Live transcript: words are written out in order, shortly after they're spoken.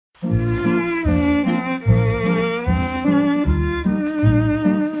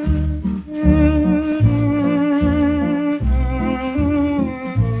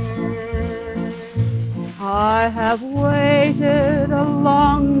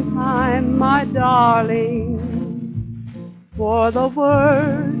my darling, for the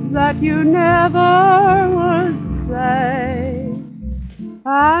words that you never would say.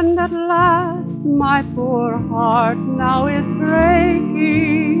 And at last my poor heart now is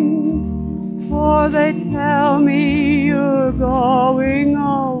breaking, for they tell me you're going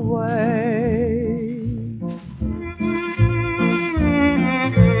away.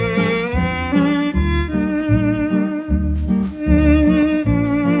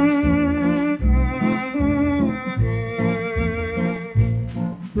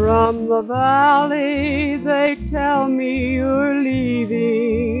 From the valley they tell me you're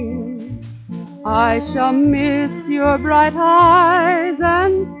leaving. I shall miss your bright eyes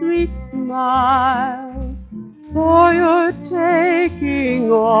and sweet smile, for you're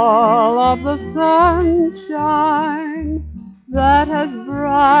taking all of the sunshine that has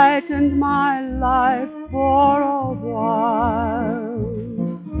brightened my life for a while.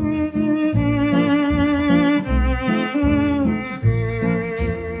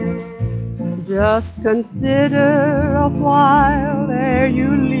 Just consider a while ere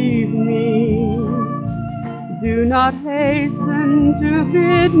you leave me. Do not hasten to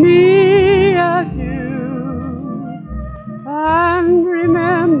bid me adieu. And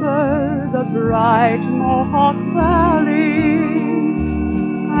remember the bright Mohawk Valley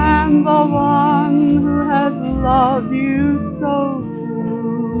and the one who has loved you so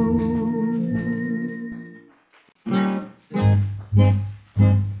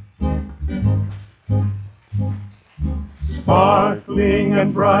Sparkling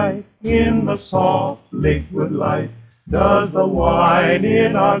and bright in the soft liquid light, does the wine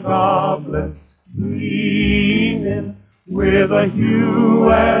in our goblets gleam in, with a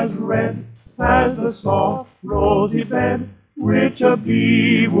hue as red as the soft rosy bed, which a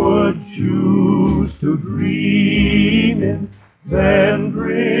bee would choose to dream in. Then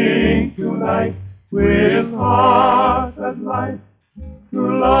drink tonight with hearts as light,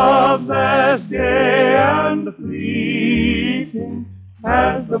 to loves as gay and fleeting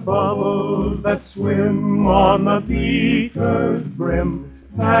as the bubbles that swim on the beaker's brim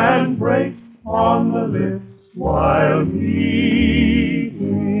and break on the lips while meeting.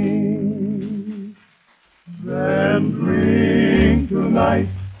 Then drink tonight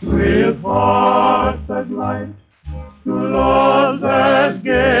with hearts as light, to loves as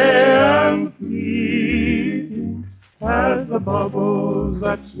gay and fleeting as the bubbles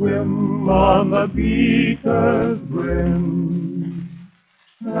that swim on the beaker's brim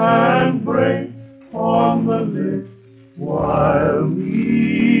and break on the lips while